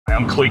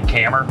I'm Clete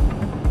Kaemmerer,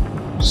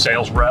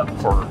 sales rep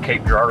for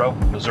Cape Girardeau,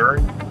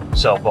 Missouri.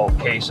 Sell both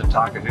Case and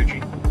Takeuchi.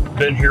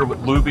 Been here with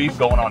Luby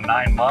going on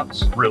 9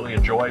 months. Really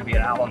enjoy being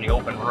out on the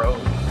open road,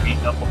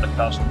 meeting up with the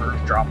customers,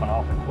 dropping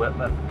off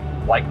equipment.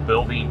 Like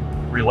building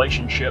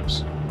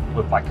relationships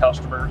with my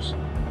customers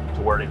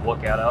to where they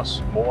look at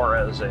us more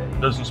as a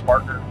business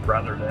partner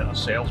rather than a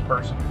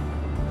salesperson.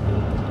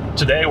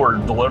 Today we're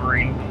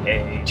delivering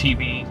a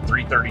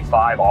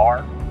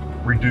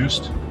TB335R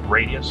reduced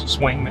radius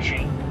swing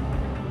machine.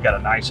 Got a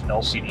nice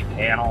LCD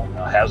panel,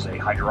 has a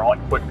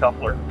hydraulic quick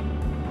coupler.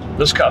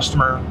 This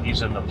customer,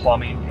 he's in the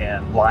plumbing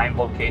and line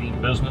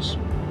locating business,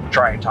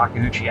 trying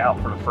Takeuchi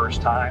out for the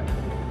first time.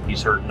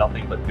 He's heard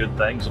nothing but good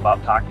things about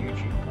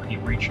Takeuchi. He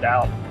reached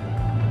out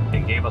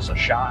and gave us a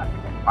shot.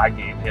 I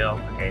gave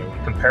him a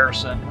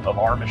comparison of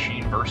our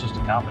machine versus the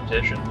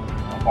competition.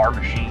 Our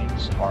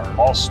machines are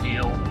all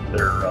steel.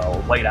 They're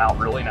laid out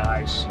really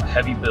nice,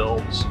 heavy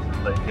builds.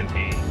 They can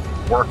be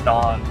worked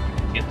on,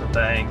 get the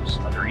things.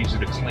 They're easy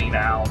to clean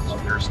out.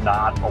 There's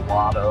not a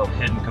lot of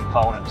hidden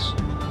components.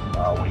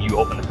 When you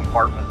open the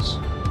compartments,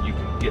 you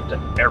can get to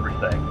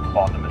everything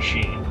on the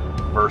machine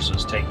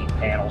versus taking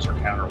panels or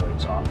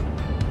counterweights off.